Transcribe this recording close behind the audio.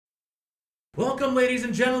Welcome, ladies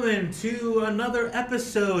and gentlemen, to another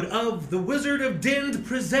episode of The Wizard of Dind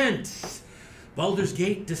presents Baldur's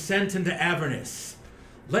Gate Descent into Avernus.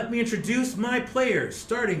 Let me introduce my players,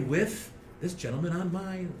 starting with this gentleman on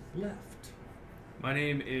my left. My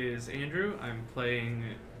name is Andrew. I'm playing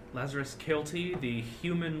Lazarus Kaelty, the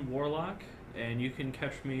human warlock, and you can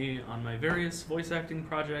catch me on my various voice acting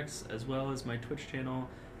projects as well as my Twitch channel,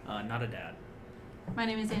 Not a Dad. My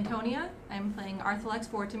name is Antonia. I'm playing Arthalex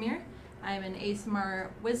Vortimir. I'm an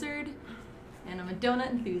ASMR wizard, and I'm a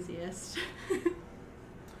donut enthusiast.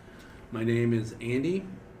 My name is Andy,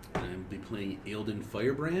 and I'm be playing Eildon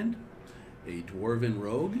Firebrand, a dwarven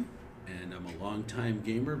rogue, and I'm a long-time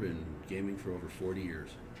gamer, been gaming for over 40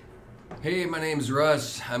 years. Hey, my name's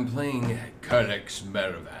Russ. I'm playing Kurlex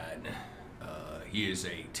Meravan. He is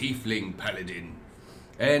a tiefling paladin.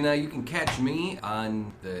 And you can catch me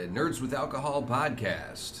on the Nerds with Alcohol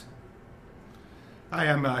podcast. Hi,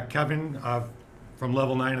 I'm Kevin from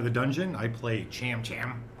Level 9 of the Dungeon. I play Cham,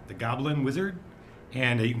 the Goblin Wizard.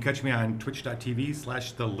 And you can catch me on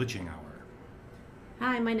twitch.tv/The Liching Hour.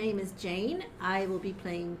 Hi, my name is Jane. I will be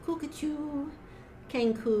playing Kukachu,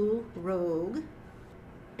 Kenku, Rogue,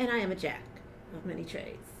 and I am a jack of many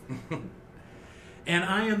trades. And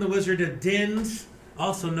I am the Wizard of Dind,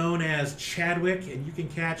 also known as Chadwick, and you can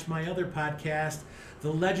catch my other podcast,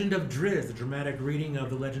 The Legend of Driz, the dramatic reading of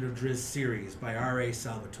the Legend of Driz series by R.A.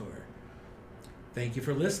 Salvatore. Thank you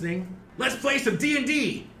for listening. Let's play some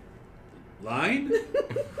D&D! Line?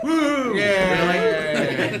 Woo!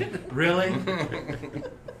 Yeah. Really?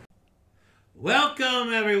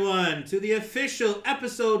 Welcome, everyone, to the official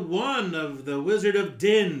episode 1 of The Wizard of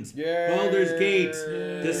Dind, Baldur's Gate,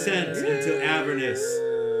 Descent into Avernus.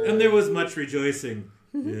 And there was much rejoicing.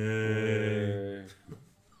 Yay.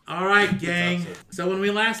 All right, gang. So when we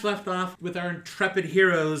last left off with our intrepid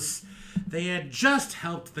heroes, they had just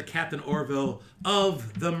helped the Captain Orville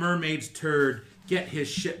of the Mermaid's Turd get his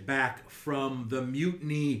ship back from the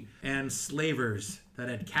mutiny and slavers that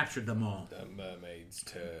had captured them all. The Mermaid's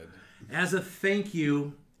Turd. As a thank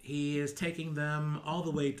you, he is taking them all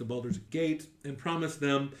the way to Baldur's Gate and promised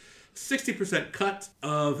them 60% cut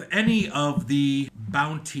of any of the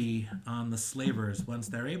bounty on the slavers once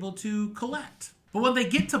they're able to collect. But when they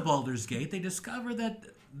get to Baldur's Gate, they discover that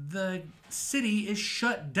the city is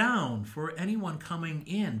shut down for anyone coming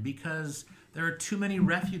in because there are too many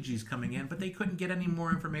refugees coming in, but they couldn't get any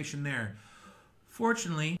more information there.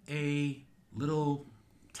 Fortunately, a little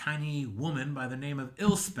tiny woman by the name of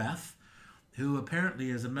Ilspeth, who apparently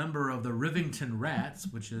is a member of the Rivington Rats,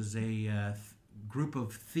 which is a group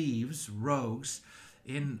of thieves, rogues,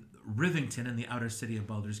 in Rivington in the outer city of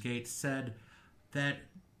Baldur's Gate, said that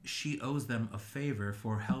she owes them a favor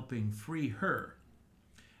for helping free her.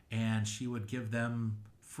 And she would give them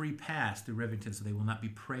free pass through Rivington so they will not be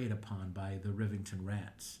preyed upon by the Rivington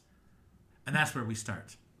Rats. And that's where we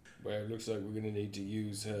start. Well, it looks like we're going to need to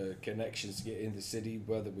use her connections to get in the city,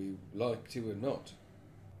 whether we like to or not.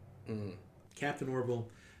 Captain Orville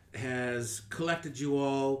has collected you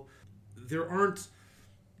all. There aren't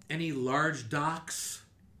any large docks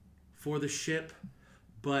for the ship,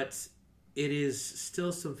 but it is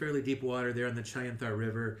still some fairly deep water there in the Chianthar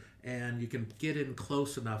River, and you can get in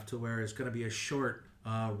close enough to where it's going to be a short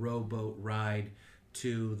rowboat ride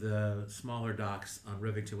to the smaller docks on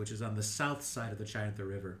Rivington, which is on the south side of the Chianthar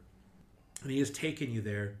River. And he has taken you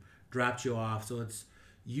there, dropped you off. So it's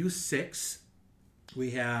you 6.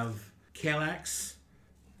 We have Kalax,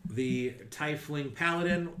 the Tiefling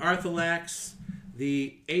Paladin, Arthalex,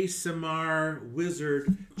 the ASMR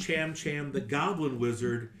Wizard, Cham, the Goblin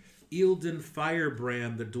Wizard, Eildon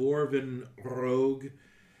Firebrand, the Dwarven Rogue,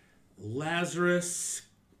 Lazarus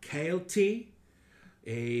Kaelty,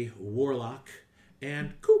 a Warlock,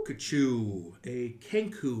 and Kukachu, a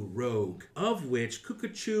Kenku Rogue, of which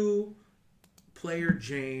Kukachu, player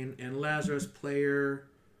Jane, and Lazarus, player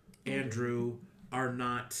Andrew, are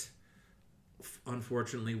not,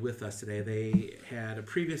 unfortunately, with us today. They had a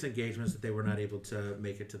previous engagements that they were not able to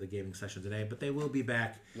make it to the gaming session today, but they will be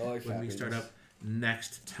back when we start up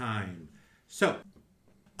next time. So,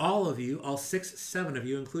 all of you, all 7 of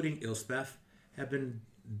you, including Ilspeth, have been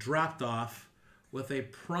dropped off with a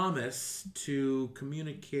promise to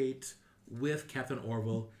communicate with Captain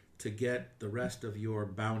Orville to get the rest of your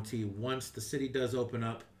bounty once the city does open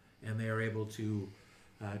up and they are able to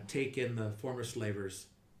take in the former slavers.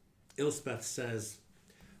 Ilspeth says,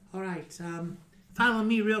 all right, follow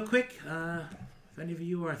me real quick. If any of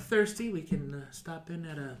you are thirsty, we can stop in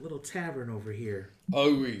at a little tavern over here.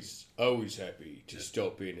 Always happy to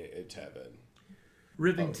stop in at a tavern.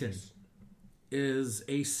 Rivington is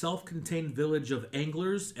a self-contained village of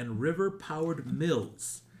anglers and river-powered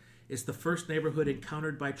mills. It's the first neighborhood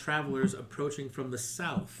encountered by travelers approaching from the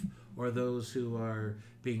south or those who are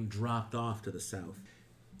being dropped off to the south.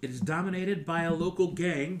 It is dominated by a local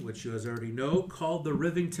gang, which you guys already know, called the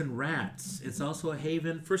Rivington Rats. It's also a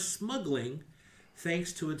haven for smuggling,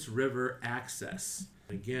 thanks to its river access.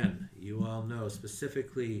 Again, you all know,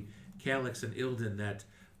 specifically Calyx and Ilden, that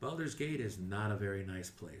Baldur's Gate is not a very nice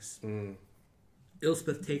place.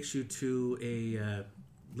 Ilspeth takes you to a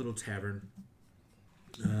little tavern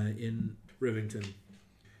in Rivington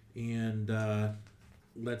and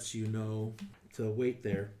lets you know to wait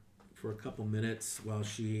there for a couple minutes while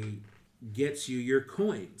she gets you your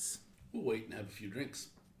coins. We'll wait and have a few drinks.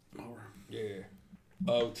 Yeah.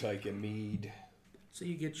 I'll take a mead. So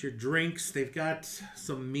you get your drinks. They've got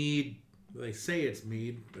some mead. Well, they say it's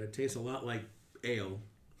mead, but it tastes a lot like ale.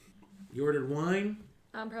 You ordered wine?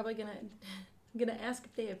 I'm probably gonna ask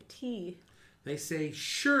if they have tea. They say,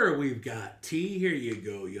 sure, we've got tea. Here you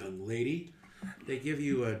go, young lady. They give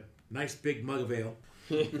you a nice big mug of ale.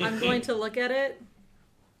 I'm going to look at it,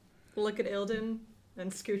 look at Ilden,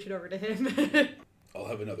 and scooch it over to him. I'll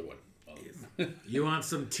have another one. You want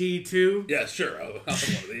some tea, too? Yeah, sure. I'll have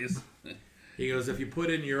one of these. He goes, if you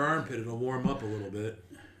put it in your armpit, it'll warm up a little bit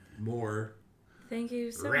more. Thank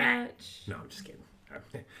you so Rat. much. No, I'm just kidding.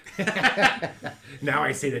 Now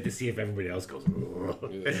I say that to see if everybody else goes. I'm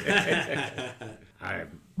good.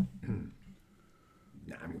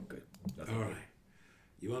 Nothing All right.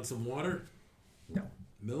 You want some water? No.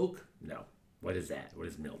 Milk? No. What is that? What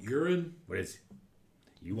is milk? Urine? What is?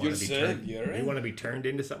 You want to be said turned? urine? You want to be turned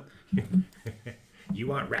into something? You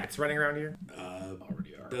want rats running around here?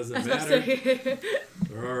 Already are. Doesn't matter.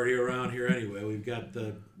 They're already around here anyway. We've got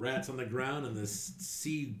the rats on the ground and the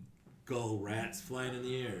seagull rats flying in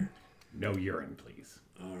the air. No urine, please.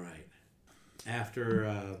 All right.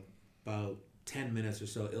 After about 10 minutes or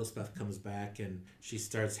so, Ilspeth comes back and she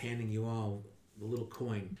starts handing you all the little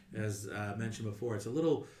coin. As mentioned before, it's a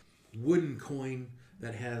little wooden coin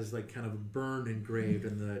that has like kind of burned engraved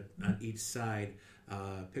on each side.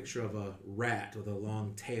 Picture of a rat with a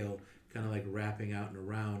long tail, kind of like wrapping out and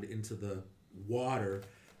around into the water,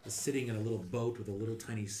 sitting in a little boat with a little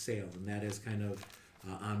tiny sail, and that is kind of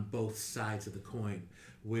on both sides of the coin,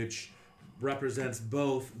 which represents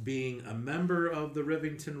both being a member of the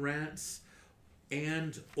Rivington Rats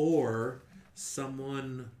and or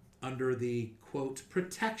someone under the, quote,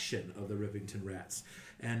 protection of the Rivington Rats.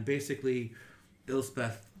 And basically,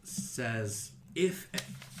 Ilspeth says, if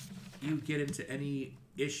you get into any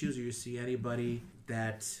issues or you see anybody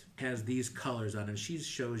that has these colors on, and she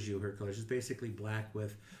shows you her colors. She's basically black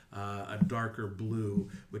with a darker blue,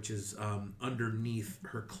 which is underneath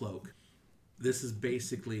her cloak. This is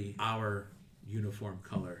basically our uniform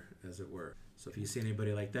color, as it were. So if you see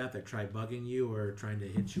anybody like that try bugging you or trying to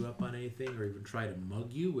hit you up on anything or even try to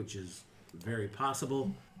mug you, which is very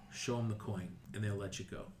possible, show them the coin and they'll let you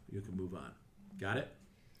go. You can move on. Got it?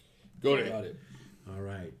 Got it. All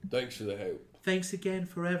right. Thanks for the help. Thanks again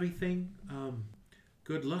for everything.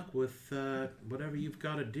 Good luck with whatever you've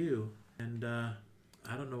got to do. And I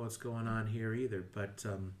don't know what's going on here either, but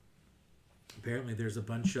apparently there's a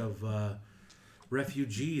bunch of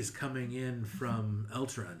refugees coming in from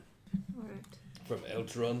Eltron. All right. From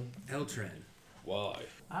Eltron? Eltron. Why?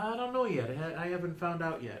 I don't know yet. I haven't found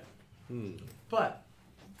out yet. But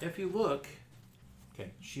if you look...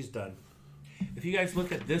 Okay, she's done. If you guys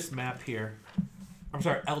look at this map here... I'm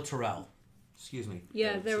sorry, Elturel. Excuse me.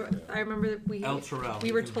 Yeah, I remember that Elturel.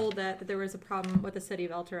 we were told that there was a problem with the city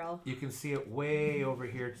of Elturel. You can see it way over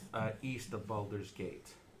here east of Baldur's Gate.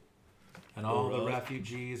 And all the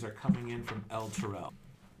refugees are coming in from Elturel.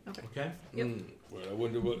 Okay? Yep. Well, I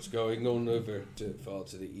wonder what's going on over far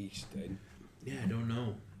to the east then. Yeah, I don't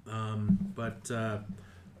know. But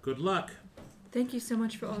good luck. Thank you so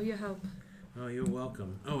much for all your help. Oh, you're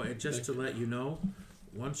welcome. Oh, and just to let you know,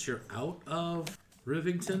 once you're out of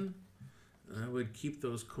Rivington, I would keep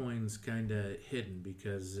those coins kind of hidden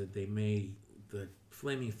because the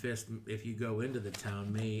Flaming Fist, if you go into the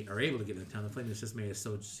town, are able to get into the town. The Flaming Fist may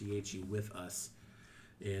associate you with us.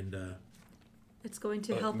 And it's going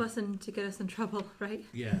to help us and to get us in trouble, right?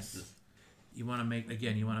 yes. You want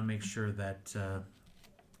to make sure that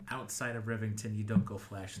outside of Rivington, you don't go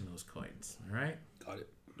flashing those coins. All right? Got it.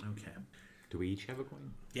 Okay. Do we each have a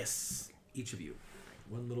coin? Yes, each of you.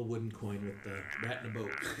 One little wooden coin with the rat in a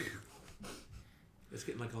boat. It's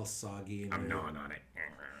getting like all soggy and I'm gnawing on it.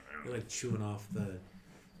 you're like chewing off the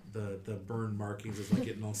burn markings. It's like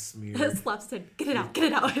getting all smeared. Slaps said, "Get it out! Get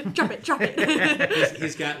it out! Drop it!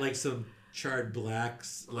 He's got like some charred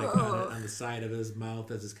blacks like on the side of his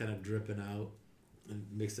mouth as it's kind of dripping out and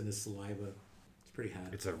mixed in his saliva. It's pretty hot.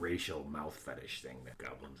 It's a racial mouth fetish thing that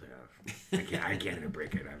goblins have. I can't even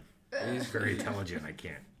break it. He's very intelligent. I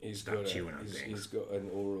can't stop chewing on things. He's got an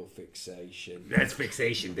oral fixation. That's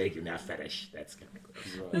fixation. Thank you. Not fetish. That's kind of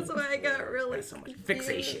gross. Right. That's why I got really Not so much confused.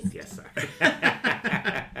 fixation. Yes, sir.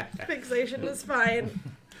 Fixation is fine.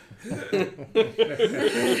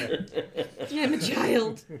 I'm a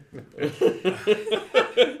child.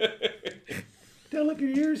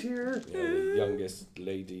 Delicate ears here. Yeah, the youngest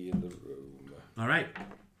lady in the room. All right.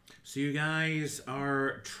 So you guys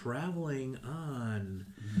are traveling on.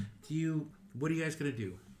 What are you guys gonna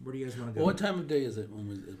do? Where do you guys want to go? Well, what time of day is it when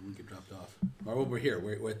we get dropped off? Or when we're here?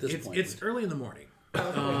 We're at this point. It's early in the morning.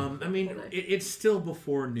 I mean, it's still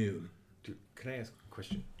before noon. Can I ask a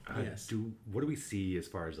question? Yes. What do we see as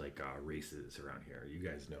far as like races around here? You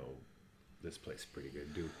guys know this place pretty good.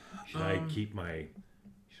 Should I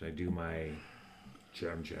do my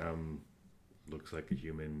Cham looks like a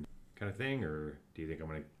human kind of thing, or do you think I'm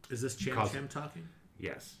gonna? Is this Cham talking?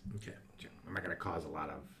 Yes. Okay. Am I gonna cause a lot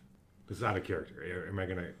of? This is out of character. Am I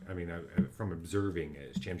gonna? I mean, from observing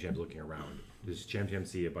as Cham's looking around, does Cham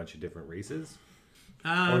see a bunch of different races?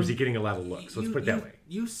 Or is he getting a lot of looks? Let's put it that way.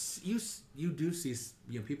 You do see,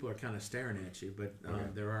 people are kind of staring at you, but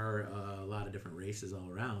there are a lot of different races all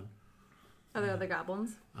around. Are there other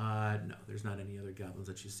goblins? No, there's not any other goblins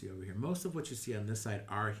that you see over here. Most of what you see on this side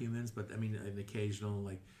are humans, but I mean, an occasional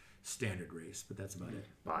like standard race, but that's about it.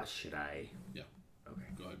 Boss, should I? Yeah. Okay.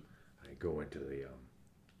 Go ahead. I go into the.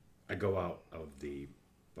 I go out of the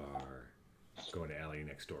bar, go into the alley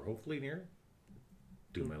next door, hopefully near.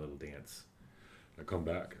 Do my little dance. I come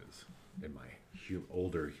back as in my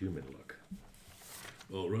older human look.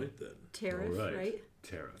 All right then. Tariff, All right?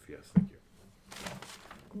 Tariff, yes, thank you.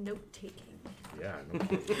 Note taking. Yeah, no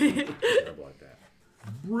kidding. Terrible like that.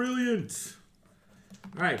 Brilliant.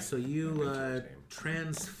 All right, so you Name.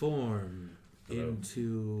 transform Hello.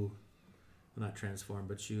 into, well, not transform,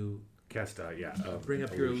 but you Cast, bring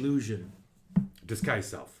up your illusion. Disguise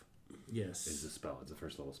self Yes. is the spell. It's the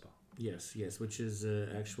first level spell. Yes, which is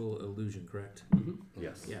actual illusion, correct?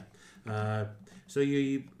 Yes. Yeah. So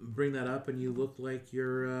you bring that up, and you look like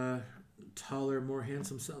your taller, more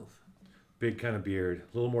handsome self. Big kind of beard,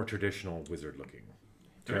 a little more traditional wizard looking.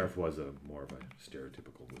 Tariff was more of a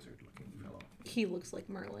stereotypical wizard looking fellow. He looks like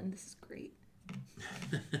Merlin. This is great.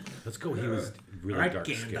 Let's go. He was really Alright, dark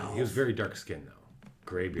skinned. Gandalf. He was very dark skinned though.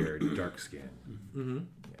 Gray beard, dark skin. Mm-hmm.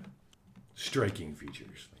 Yeah. Striking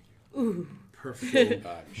features. Perfect.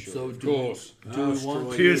 I'm sure. So Of course. do we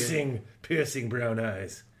want Piercing brown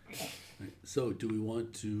eyes. So do we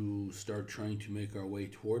want to start trying to make our way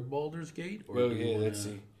toward Baldur's Gate? Or Well, do we yeah, wanna- let's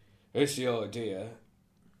see. That's the idea.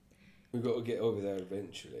 We've got to get over there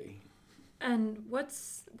eventually. And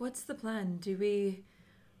what's the plan?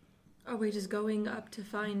 Are we just going up to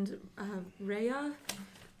find Rhea?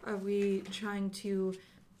 Are we trying to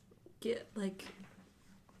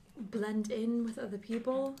blend in with other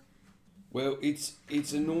people? Well, it's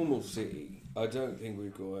a normal city. I don't think we're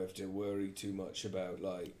going to have to worry too much about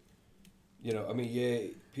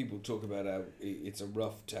people talk about how it's a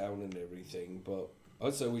rough town and everything, but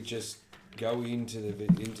I'd say we just go into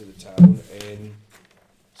the town and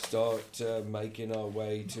start making our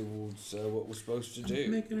way towards what we're supposed to do.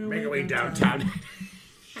 Make Make our way downtown.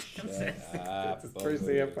 That's the first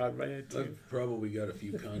thing I popped in my head too. I've probably got a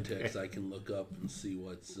few contacts I can look up and see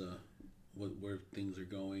where things are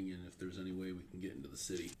going and if there's any way we can get into the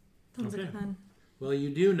city. Sounds like a Okay. plan. Well, you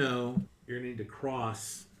do know you're going to need to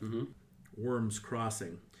cross Mm-hmm. Worm's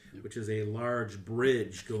Crossing, Yep. which is a large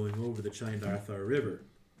bridge going over the Chindarthar River.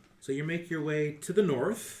 So you make your way to the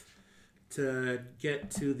north to get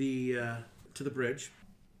to the bridge.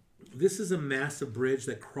 This is a massive bridge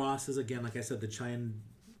that crosses, again, like I said, the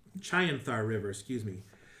Chyanthar River. Excuse me,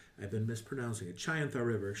 I've been mispronouncing it. Chyanthar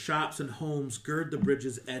River. Shops and homes gird the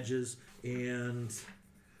bridge's edges, and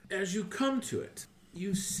as you come to it,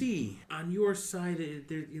 you see on your side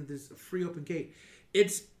there's a free open gate.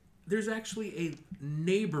 There's actually a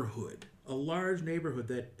neighborhood, a large neighborhood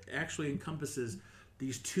that actually encompasses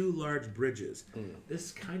these two large bridges. This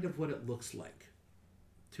is kind of what it looks like,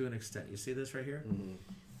 to an extent. You see this right here?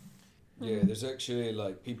 Yeah, there's actually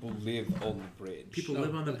people live on the bridge. People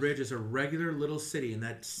live on the bridge. It's a regular little city, and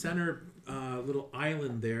that center little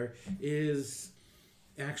island there is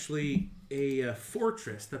actually a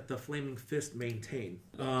fortress that the Flaming Fist maintain.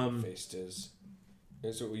 Fisters.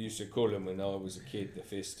 That's what we used to call them when I was a kid, the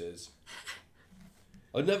Fisters.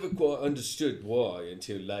 I never quite understood why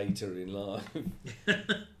until later in life.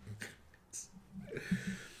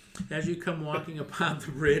 As you come walking upon the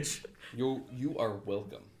bridge, You are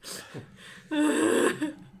welcome.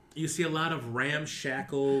 You see a lot of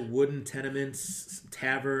ramshackle wooden tenements,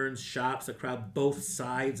 taverns, shops that crowd both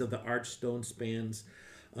sides of the arched stone spans.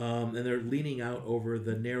 And they're leaning out over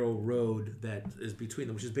the narrow road that is between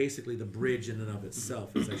them, which is basically the bridge in and of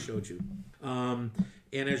itself, as I showed you. And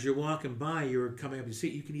as you're walking by, you're coming up,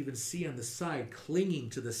 you can even see on the side, clinging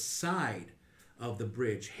to the side of the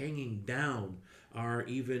bridge, hanging down, are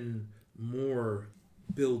even more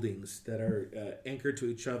buildings that are anchored to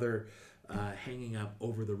each other, hanging up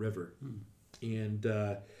over the river. And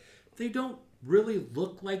they don't really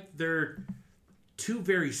look like they're too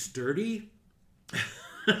very sturdy.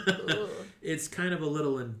 It's kind of a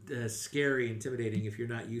little scary, intimidating if you're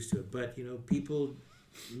not used to it. But, people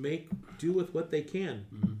make do with what they can.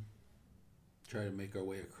 Mm-hmm. Try to make our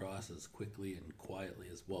way across as quickly and quietly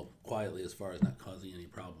as far as not causing any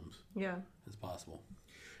problems as possible.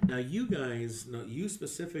 Now, you guys, you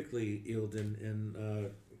specifically, Ilden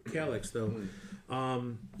and Calyx, though,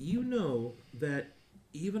 you know that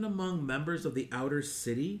even among members of the outer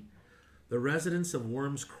city, the residents of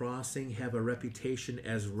Worm's Crossing have a reputation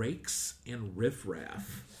as rakes and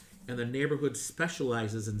riffraff, and the neighborhood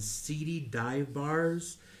specializes in seedy dive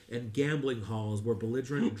bars and gambling halls where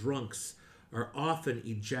belligerent drunks are often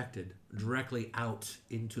ejected directly out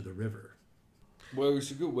into the river. Well,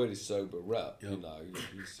 it's a good way to sober up,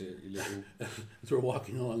 you see a little... As we're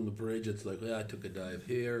walking along the bridge, it's like, I took a dive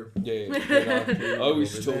here. Yeah, I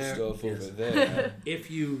always took stuff over there.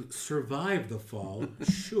 If you survive the fall,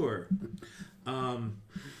 sure.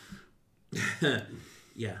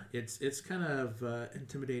 Yeah, it's kind of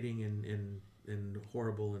intimidating and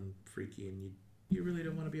horrible and freaky, and you really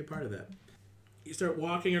don't want to be a part of that. You start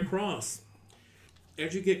walking across.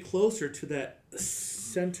 As you get closer to that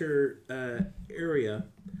center area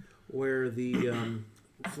where the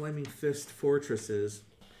Flaming Fist Fortress is,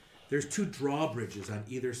 there's 2 drawbridges on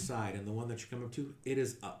either side, and the one that you come up to, it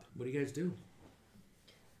is up. What do you guys do?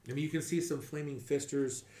 I mean, you can see some Flaming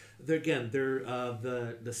Fisters. They're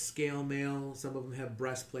the scale mail. Some of them have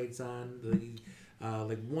breastplates on.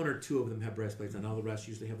 Like 1 or 2 of them have breastplates on. All the rest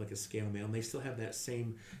usually have like a scale mail, and they still have that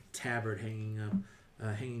same tabard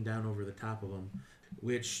hanging down over the top of them.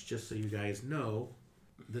 Which, just so you guys know,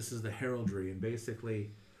 this is the heraldry, and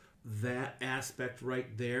basically that aspect right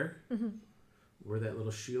there, where that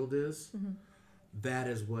little shield is, that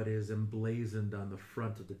is what is emblazoned on the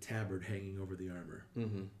front of the tabard hanging over the armor.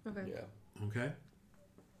 Okay. Yeah. Okay?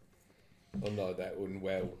 I know that one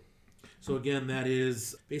well. So again, that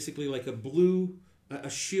is basically like a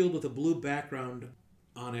shield with a blue background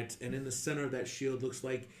on it, and in the center of that shield looks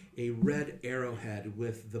like a red arrowhead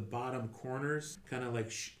with the bottom corners kind of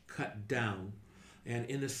like cut down, and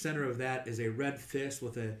in the center of that is a red fist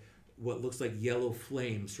with what looks like yellow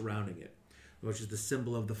flame surrounding it, which is the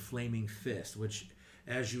symbol of the Flaming Fist, which,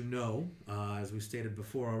 as you know, as we stated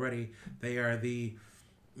before already, they are the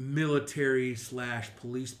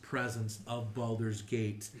military/police presence of Baldur's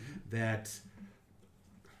Gate that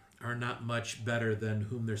are not much better than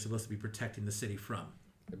whom they're supposed to be protecting the city from.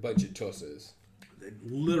 A bunch of tossers.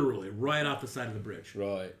 Literally, right off the side of the bridge.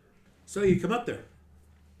 Right. So you come up there.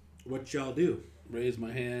 What y'all do? Raise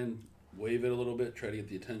my hand, wave it a little bit, try to get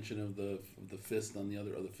the attention of the fist on the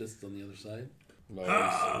other side.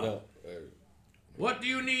 No. What do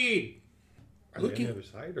you need? Are they on the other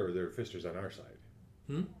side, or are there fisters on our side?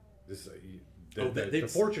 This the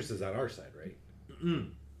fortress is on our side, right?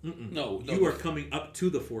 No, you are coming up to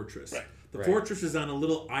the fortress. Right. The fortress is on a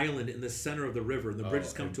little island in the center of the river, and the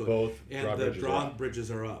bridges come to it. And the drawbridges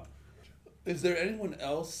are up. Is there anyone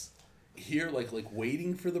else here, like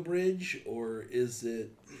waiting for the bridge, or is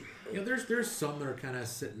it? Yeah, there's some that are kind of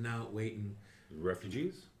sitting out waiting.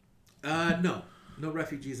 Refugees? No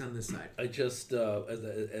refugees on this side. I just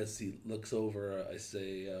as he looks over, I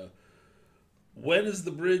say, "When is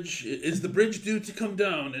the bridge? Is the bridge due to come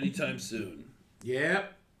down anytime soon?"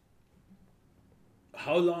 Yep.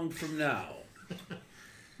 How long from now?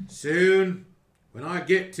 Soon, when I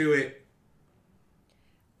get to it.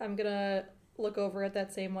 I'm gonna look over at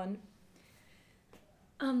that same one.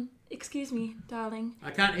 Excuse me, darling.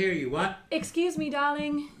 I can't hear you. What? Excuse me,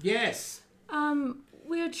 darling. Yes.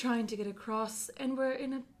 We're trying to get across, and we're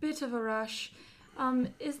in a bit of a rush.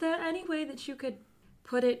 Is there any way that you could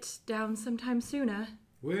put it down sometime sooner?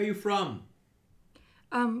 Where are you from?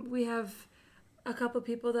 We have a couple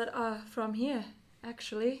people that are from here,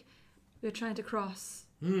 actually. We're trying to cross.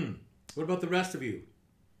 What about the rest of you?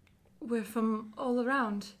 We're from all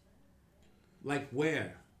around. Like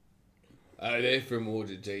where? They're from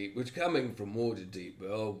Waterdeep. We're coming from Waterdeep,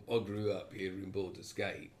 but I grew up here in Baldur's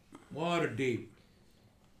Gate. Waterdeep.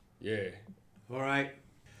 Yeah. All right.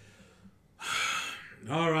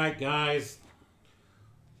 All right, guys.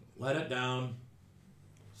 let it down.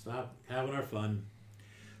 Stop having our fun.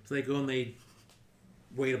 So they go and they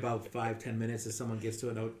wait about 5-10 minutes as someone gets to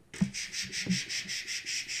a note.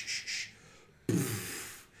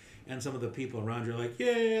 And some of the people around you are like,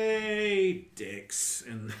 yay, dicks.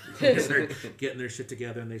 And they start getting their shit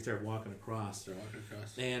together and they start walking across.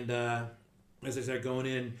 And as they start going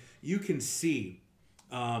in, you can see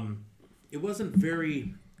it wasn't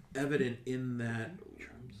very evident in that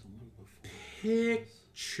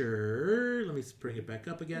picture. Let me bring it back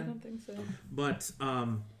up again. I don't think so. But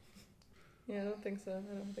Yeah, I don't think so.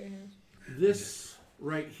 I don't think I have. this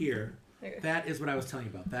right here, Okay. that is what I was telling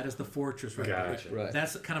you about. That is the fortress right Gotcha. there. Right.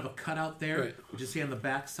 That's kind of a cutout there. Right. You just see on the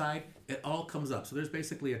back side, it all comes up. So there's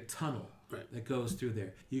basically a tunnel that goes through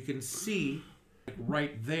there. You can see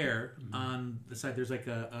right there on the side, there's like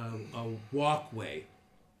a walkway.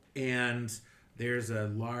 And there's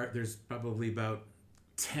there's probably about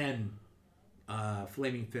 10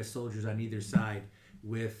 Flaming Fist soldiers on either side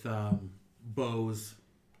with bows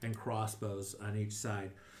and crossbows on each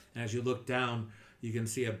side. And as you look down, you can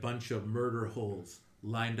see a bunch of murder holes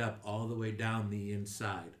lined up all the way down the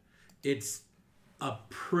inside. It's a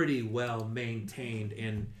pretty well maintained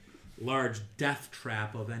and large death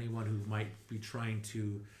trap of anyone who might be trying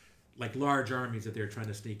to, like large armies that they're trying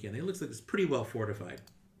to sneak in. It looks like it's pretty well fortified.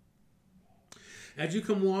 As you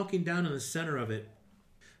come walking down in the center of it,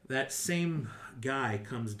 that same guy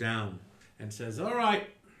comes down and says, all right,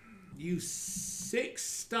 you 6,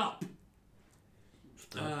 stop.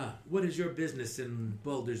 What is your business in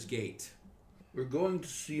Baldur's Gate? We're going to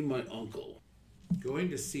see my uncle. Going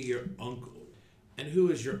to see your uncle. And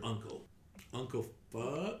who is your uncle? Uncle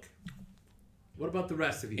Fuck? What about the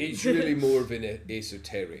rest of you? It's really more of an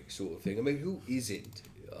esoteric sort of thing. I mean, who isn't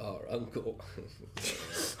our uncle?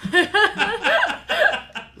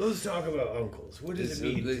 Let's talk about uncles. What does it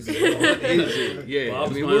mean? What is it? Yeah,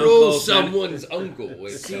 Bob's I mean, my we're all uncle, someone's uncle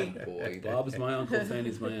at some point. Bob's my uncle,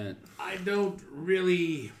 Fanny's my aunt. I don't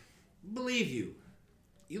really believe you.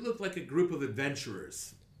 You look like a group of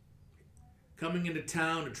adventurers coming into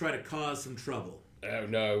town to try to cause some trouble. Oh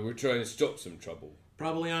no, we're trying to stop some trouble.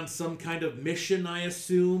 Probably on some kind of mission, I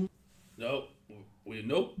assume. Nope.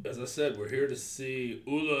 Nope. As I said, we're here to see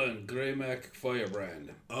Ula and Greymac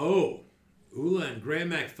Firebrand. Oh, Ula and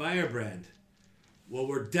Greymac Firebrand. Well,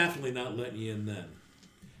 we're definitely not letting you in then.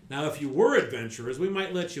 Now, if you were adventurers, we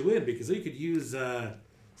might let you in because we could use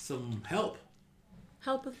some help.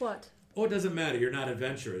 Help with what? Oh, it doesn't matter. You're not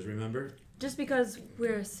adventurers, remember? Just because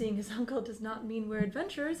we're seeing his uncle does not mean we're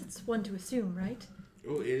adventurers. It's one to assume, right?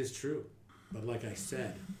 Oh, it is true. But like I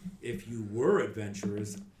said, if you were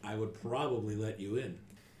adventurers, I would probably let you in.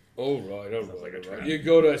 All right, all right, like a all trap. right. You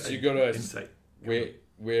got us. Insight.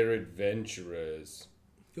 We're adventurers.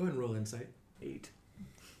 Go ahead and roll insight. 8.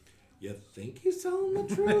 You think he's telling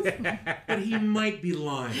the truth? But he might be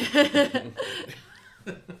lying.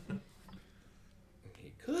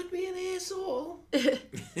 He could be an asshole.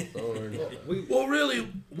 Or not. Well, really,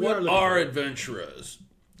 what are adventurers?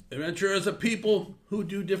 Adventurers are people who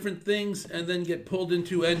do different things and then get pulled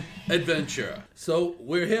into an adventure. So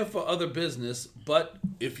we're here for other business, but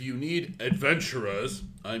if you need adventurers,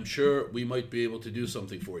 I'm sure we might be able to do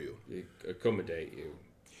something for you. We accommodate you.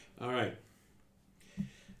 All right.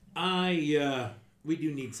 We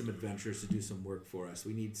do need some adventurers to do some work for us.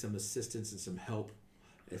 We need some assistance and some help.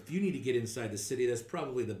 If you need to get inside the city, that's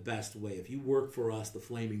probably the best way. If you work for us, the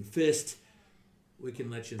Flaming Fist, we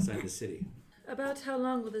can let you inside the city. About how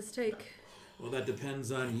long will this take? Well, that depends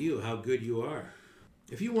on you, how good you are.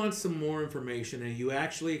 If you want some more information and you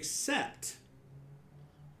actually accept,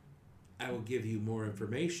 I will give you more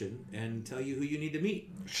information and tell you who you need to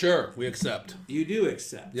meet. Sure, we accept. You do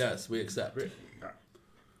accept. Yes, we accept.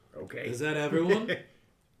 Okay. Is that everyone?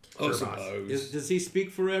 I suppose. Does he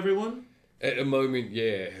speak for everyone? At the moment,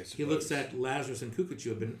 yeah. I He suppose. looks at Lazarus and Kukuchu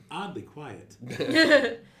have been oddly quiet.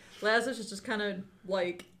 Lazarus is just kind of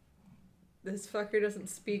like, this fucker doesn't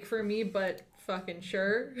speak for me, but fucking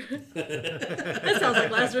sure. That sounds like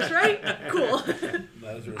Lazarus, right? Cool.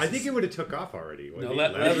 Lazarus I think it would have took off already. No,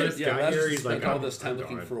 wouldn't he? Lazarus, yeah, got here, Lazarus he's spent like, all "I'm- this time I'm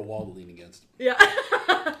looking gone." for a wall to lean against. Yeah.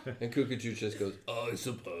 And Kukuchu just goes, I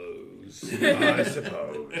suppose. I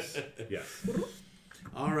suppose. Yes.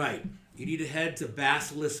 All right. You need to head to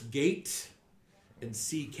Basilisk Gate and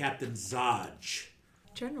see Captain Zodge.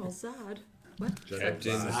 General Zod. What?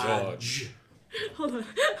 Captain Zodge. Hold on.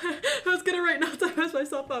 I was gonna write notes. I messed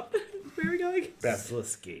myself up. Where are we going?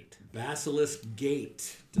 Basilisk Gate. Basilisk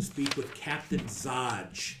Gate to speak with Captain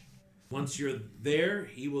Zodge. Once you're there,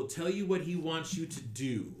 he will tell you what he wants you to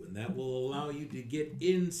do, and that will allow you to get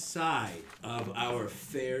inside of our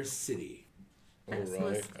fair city. All right.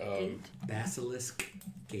 Basilisk Gate. Basilisk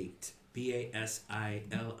Gate. Basilisk.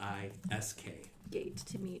 Gate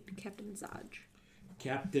to meet Captain Zaj.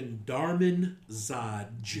 Captain Darman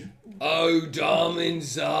Zodge. Oh, Darmin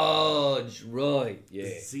Zarge. Right,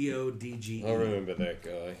 yeah. Zodge. I remember that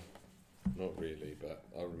guy. Not really, but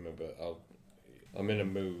I remember. I'm in a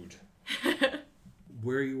mood.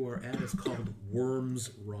 Where you are at is called Worms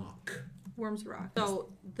Rock. Worms Rock. So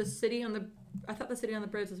the city on the... I thought the city on the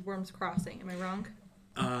bridge was Worms Crossing. Am I wrong?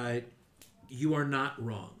 You are not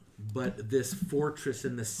wrong. But this fortress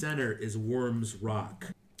in the center is Worms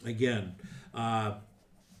Rock. Again,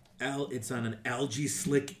 it's on an algae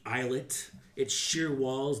slick islet. Its sheer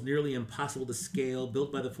walls, nearly impossible to scale,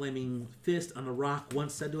 built by the Flaming Fist on a rock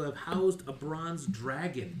once said to have housed a bronze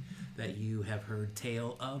dragon that you have heard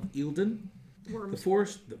tale of, Eildon.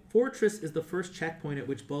 The fortress is the first checkpoint at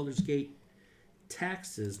which Baldur's Gate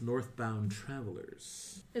taxes northbound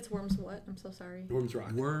travelers. It's Worms what? I'm so sorry. Worms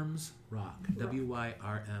Rock. Worms Rock.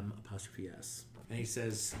 WYRM''. And he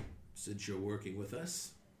says, since you're working with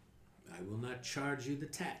us, I will not charge you the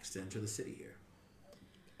tax to enter the city here.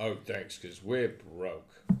 Oh, thanks, because we're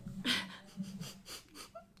broke.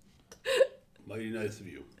 Mighty nice of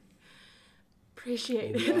you.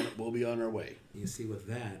 Appreciate it. We'll be on our way. You see, with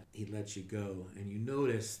that, he lets you go, and you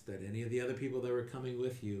notice that any of the other people that were coming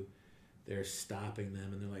with you, they're stopping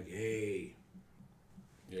them, and they're like, hey,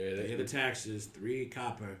 pay the taxes, 3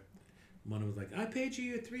 copper. One was like, I paid you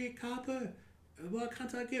your 3 copper. Why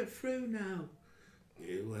can't I get through now?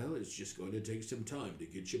 Yeah, well, it's just going to take some time to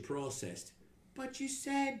get you processed. But you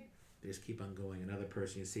said... They just keep on going. Another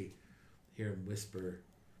person, you see, hear him whisper,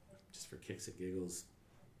 just for kicks and giggles,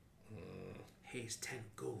 hey, it's 10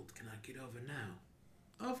 gold. Can I get over now?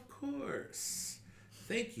 Of course.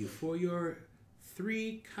 Thank you for your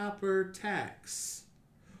 3 copper tax.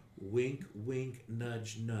 Wink, wink,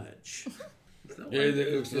 nudge, nudge. Yeah,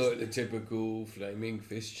 that looks like the typical Flaming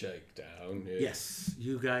Fist shakedown. Yeah. Yes,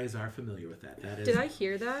 you guys are familiar with that. That is Did I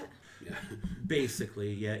hear that?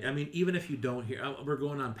 basically, yeah. I mean, even if you don't hear, we're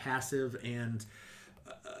going on passive, and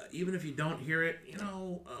even if you don't hear it,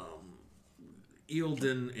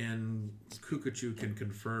 Eildon and Kukachu can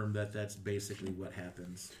confirm that that's basically what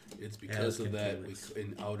happens. It's because of that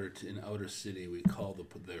in outer city we call the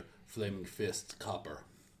Flaming Fist copper.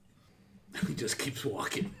 He just keeps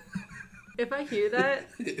walking. If I hear that,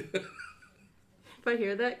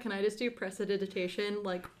 can I just do prestidigitation,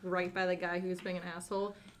 like, right by the guy who's being an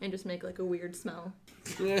asshole, and just make, like, a weird smell?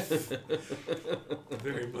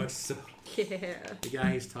 Very much so. Yeah. The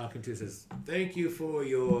guy he's talking to says, thank you for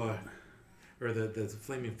your... Or the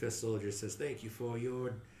Flaming Fist soldier says, thank you for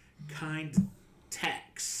your kind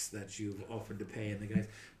tax that you've offered to pay. And the guy's,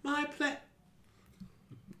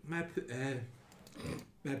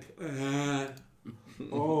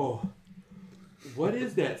 oh, what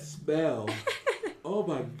is that smell? Oh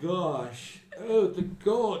my gosh. Oh, the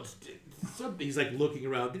gods. Something, he's like looking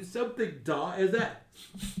around. Did something die?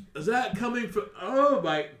 Is that coming from, oh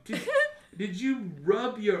my, did you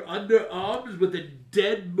rub your underarms with a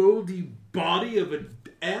dead moldy body of an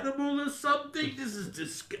animal or something? This is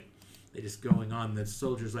disgusting. They're just going on. The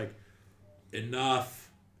soldier's like, enough.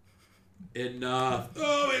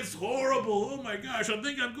 Oh, it's horrible. Oh my gosh, I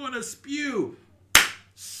think I'm going to spew.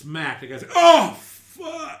 Smack. The guy's like, oh,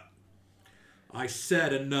 fuck. I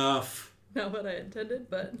said enough. Not what I intended,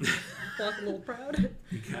 but felt a little proud.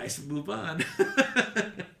 You guys move on.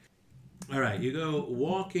 All right, you go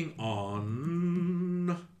walking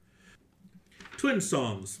on Twin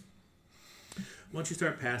Songs. Once you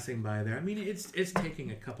start passing by there, I mean, it's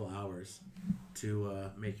taking a couple hours to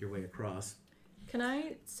make your way across. Can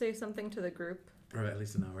I say something to the group? Or at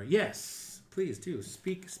least an hour. Yes, please do.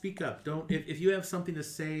 Speak up. Don't if you have something to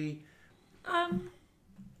say.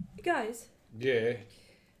 Guys. Yeah.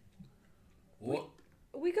 What?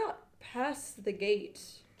 We got past the gate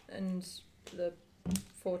and the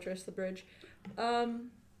fortress, the bridge.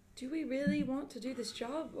 Do we really want to do this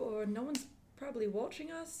job, or no one's probably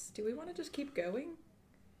watching us? Do we want to just keep going?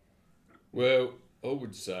 Well, I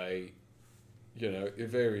would say, at the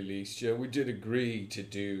very least, we did agree to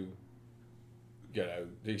do,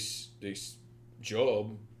 this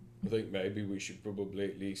job. I think maybe we should probably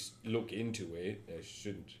at least look into it.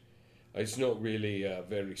 It's not really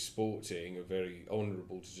very sporting or very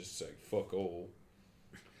honourable to just say fuck all.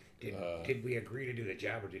 Did we agree to do the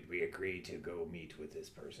job, or did we agree to go meet with this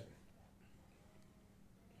person?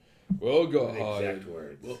 Well, I got With hired. exact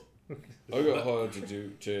words. Well, I got hired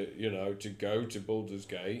to go to Baldur's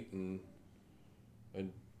Gate and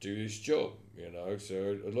do this job.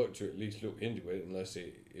 So I'd like to at least look into it, unless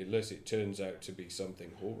it turns out to be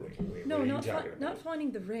something horrible. No, not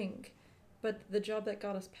finding the ring. But the job that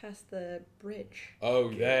got us past the bridge. Oh,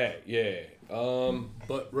 that, yeah.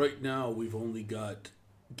 But right now we've only got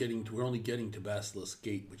we're only getting to Basilisk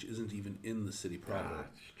Gate, which isn't even in the city proper.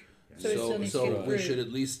 So we still need to get we through. should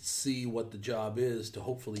at least see what the job is to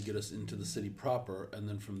hopefully get us into the city proper, and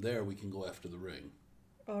then from there we can go after the ring.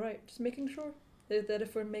 All right, just making sure that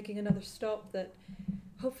if we're making another stop, that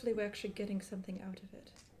hopefully we're actually getting something out of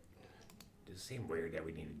it. Does it seem weird that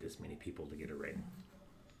we needed this many people to get a ring?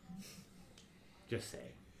 Just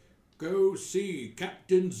say. Go see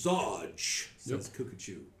Captain Zodge, says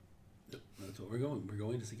Cuckoo. Yep, that's what we're going. We're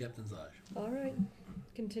going to see Captain Zaj. All right,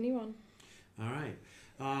 continue on. All right.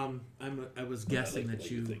 I was guessing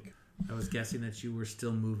that you. I was guessing that you were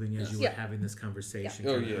still moving as you were having this conversation.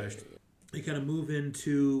 Oh, Kinda yeah. hushed. You kind of move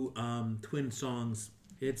into Twin Songs.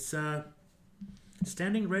 It's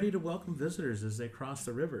standing ready to welcome visitors as they cross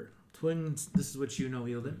the river. Twins, this is what you know,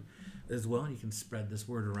 Eildon, as well. You can spread this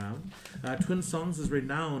word around. Twin Songs is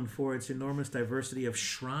renowned for its enormous diversity of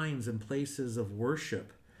shrines and places of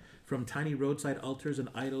worship, from tiny roadside altars and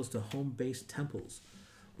idols to home-based temples.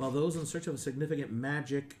 While those in search of significant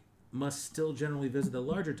magic must still generally visit the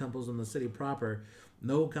larger temples in the city proper,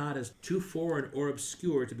 no god is too foreign or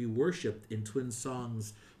obscure to be worshipped in Twin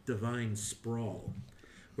Songs' divine sprawl,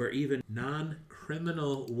 where even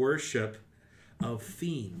non-criminal worship of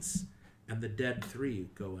fiends and the dead three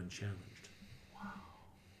go unchallenged.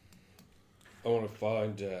 I want to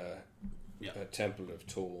find a Temple of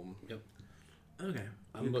Torm. Yep. Okay.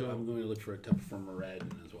 I'm going to look for a temple for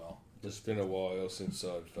Moradin as well. It's been a while since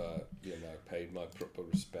I've paid my proper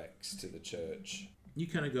respects to the church. You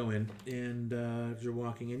kind of go in, and as you're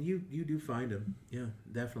walking in, you do find him. Yeah,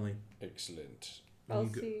 definitely. Excellent. I'll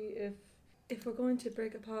see if we're going to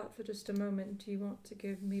break apart for just a moment. Do you want to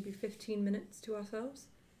give maybe 15 minutes to ourselves?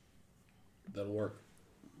 That'll work.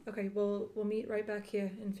 Okay, we'll meet right back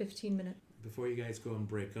here in 15 minutes. Before you guys go and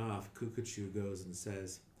break off, Cuckoo goes and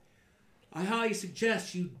says, I highly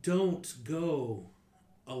suggest you don't go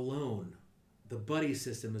alone. The buddy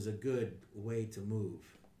system is a good way to move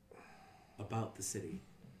about the city.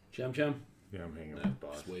 Cham Cham? Yeah, I'm hanging with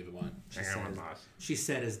boss. Just wave him on. Hang on with boss. She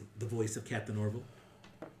said as the voice of Captain Orville.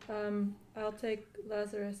 I'll take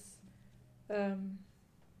Lazarus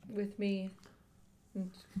with me. And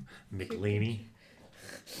McLeany?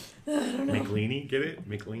 McLeany? Get it?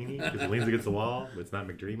 McLeany? Because it leans against the wall, but it's not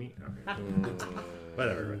McDreamy? Okay.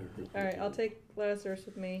 Whatever. all right, I'll take Lazarus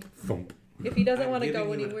with me. Thump. If he doesn't I'm want to giving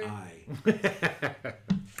go you an anywhere, eye.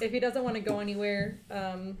 if he doesn't want to go anywhere,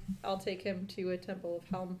 I'll take him to a Temple of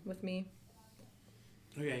Helm with me.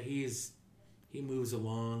 Okay, he moves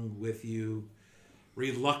along with you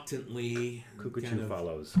reluctantly. Cuckoo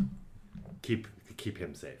follows. Keep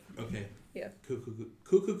him safe. Okay. Yeah. Cuckoo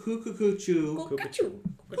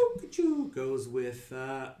goes with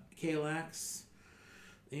Kalax,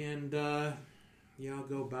 and y'all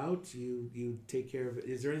go about. You take care of it.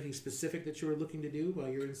 Is there anything specific that you were looking to do while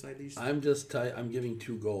you're inside these? I'm giving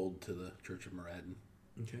 2 gold to the Church of Moradin.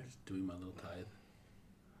 Okay. Just doing my little tithe.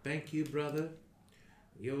 Thank you, brother.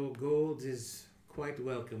 Your gold is quite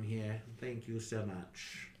welcome here. Thank you so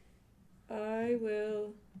much. I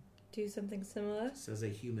will do something similar. Says a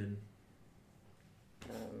human.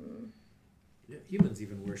 Yeah, humans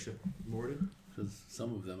even worship Morden. Because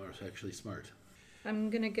some of them are actually smart. I'm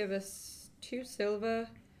gonna give us 2 silver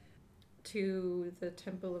to the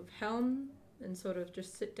Temple of Helm and sort of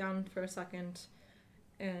just sit down for a second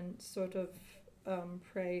and sort of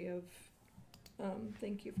pray of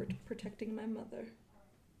thank you for protecting my mother.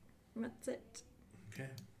 And that's it. Okay.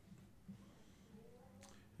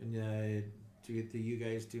 And do you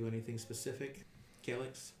guys do anything specific,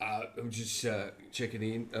 Calyx? I'm just checking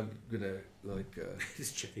in. I'm gonna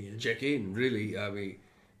Just checking in. check in. Really, I mean,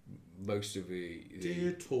 most of the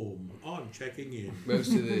Dear Tom, I'm checking in.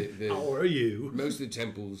 most of the How are you? most of the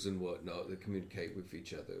temples and whatnot, they communicate with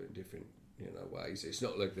each other in different ways. It's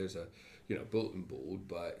not like there's a bulletin board,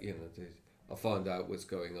 but I'll find out what's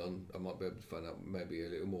going on. I might be able to find out maybe a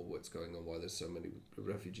little more what's going on, why there's so many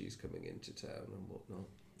refugees coming into town and whatnot.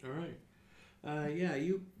 All right. Yeah,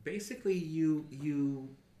 you basically you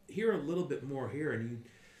hear a little bit more here, and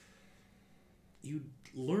you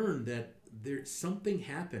learn that there's something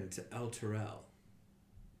happened to El Terrell.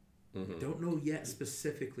 Mm-hmm. Don't know yet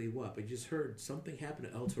specifically what, but you just heard something happened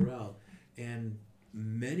to El Terrell, and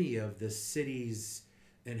many of the city's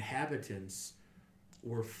inhabitants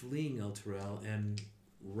were fleeing El Terrell and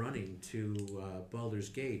running to Baldur's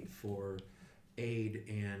Gate for aid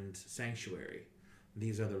and sanctuary.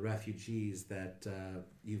 These are the refugees that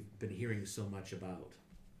you've been hearing so much about.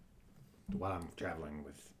 while I'm traveling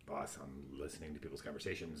with boss, I'm listening to people's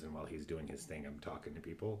conversations, and while he's doing his thing, I'm talking to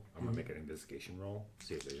people. I'm gonna make an investigation roll,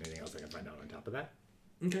 see if there's anything else I can find out on top of that.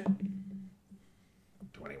 Okay.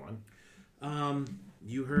 21.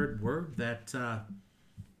 You heard word that,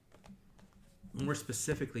 more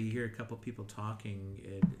specifically, you hear a couple people talking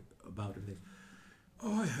about it.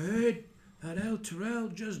 I heard that El Terrell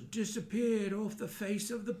just disappeared off the face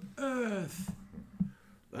of the earth.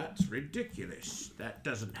 That's ridiculous. That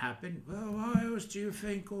doesn't happen. Well, why else do you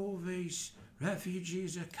think all these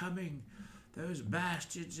refugees are coming? Those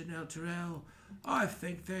bastards in El Terrell. I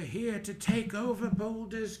think they're here to take over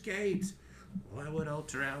Baldur's Gate. Why would El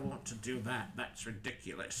Terrell want to do that? That's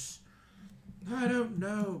ridiculous. I don't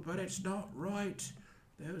know, but it's not right.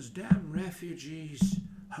 Those damn refugees.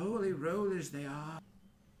 Holy rollers they are.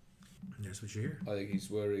 And that's what you hear. I think he's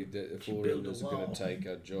worried that the foreigners are going to take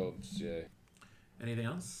our jobs, yeah. Anything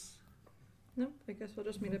else? No, I guess we'll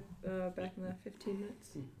just meet up back in the 15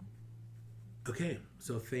 minutes. Okay,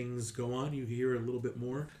 so things go on. You hear a little bit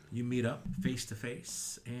more. You meet up face to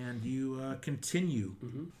face, and you continue.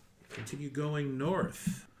 Continue going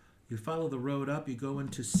north. You follow the road up. You go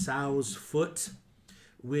into Sow's Foot,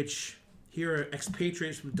 which here are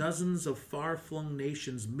expatriates from dozens of far-flung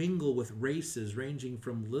nations mingle with races ranging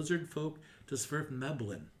from lizard folk to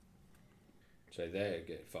Svirfneblin. So they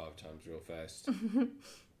get 5 times real fast.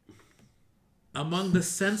 Among the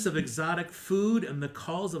scents of exotic food and the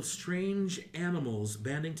calls of strange animals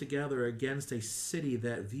banding together against a city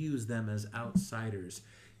that views them as outsiders.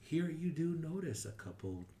 Here you do notice a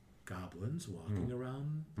couple goblins walking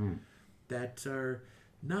around that are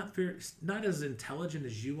not as intelligent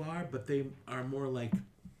as you are, but they are more like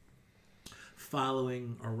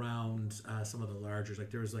following around some of the larger. Like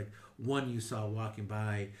there was like one you saw walking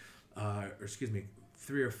by,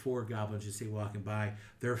 3 or 4 goblins you see walking by.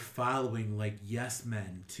 They're following like yes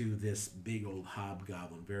men to this big old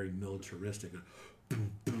hobgoblin, very militaristic.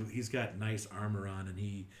 He's got nice armor on, and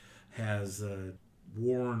he has a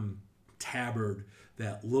worn tabard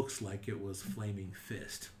that looks like it was Flaming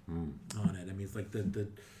Fist on it. I mean, it's like the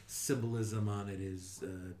symbolism on it is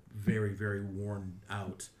very, very worn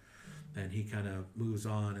out. And he kind of moves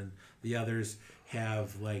on, and the others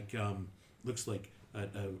have like looks like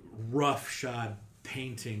a rough shod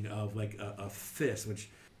painting of like a fist, which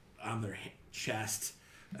on their chest,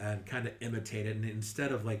 and kind of imitate it. And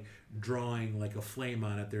instead of like drawing like a flame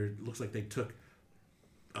on it, there looks like they took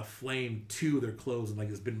a flame to their clothes and like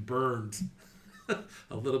it's been burned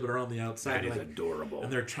a little bit around the outside. That is like, adorable.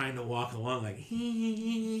 And they're trying to walk along like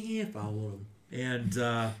follow them. And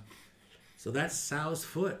so that's Sow's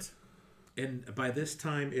Foot. And by this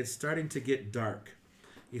time, it's starting to get dark.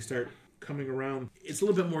 You start coming around. It's a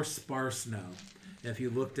little bit more sparse now. If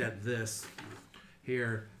you looked at this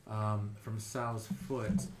here from Sow's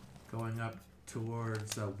Foot, going up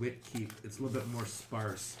towards Whitkeep, it's a little bit more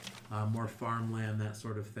sparse, more farmland, that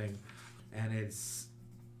sort of thing. And it's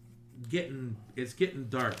getting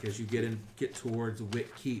dark as you get towards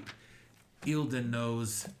Whitkeep. Eildon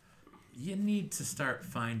knows you need to start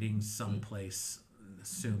finding someplace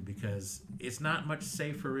soon, because it's not much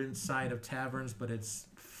safer inside of taverns, but it's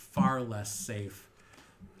far less safe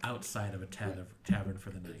outside of a tavern for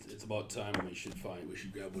the night. It's about time we should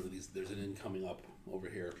grab one of these. There's an inn coming up over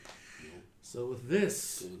here. So with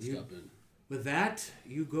this, with that,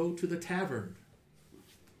 you go to the tavern.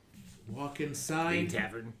 Walk inside. The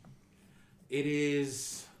tavern. It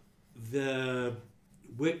is the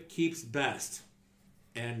Whitkeep's best,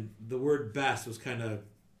 and the word best was kind of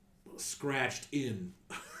scratched in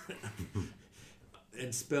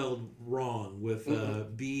and spelled wrong with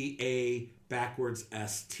B-A backwards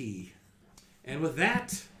S-T. And with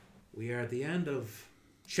that, we are at the end of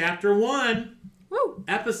Chapter 1. Woo!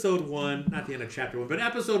 Episode 1. Not the end of Chapter 1, but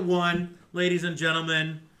Episode 1, ladies and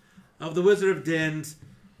gentlemen, of The Wizard of Dins,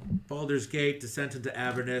 Baldur's Gate, Descent into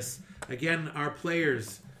Avernus. Again, our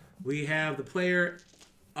players. We have the player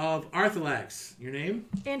of Arthalax. Your name?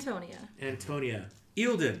 Antonia.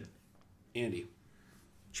 Eildon. Andy.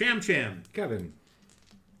 Cham. Kevin.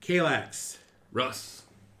 Kalax. Russ.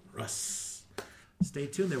 Stay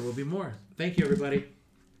tuned. There will be more. Thank you, everybody.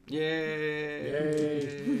 Yay!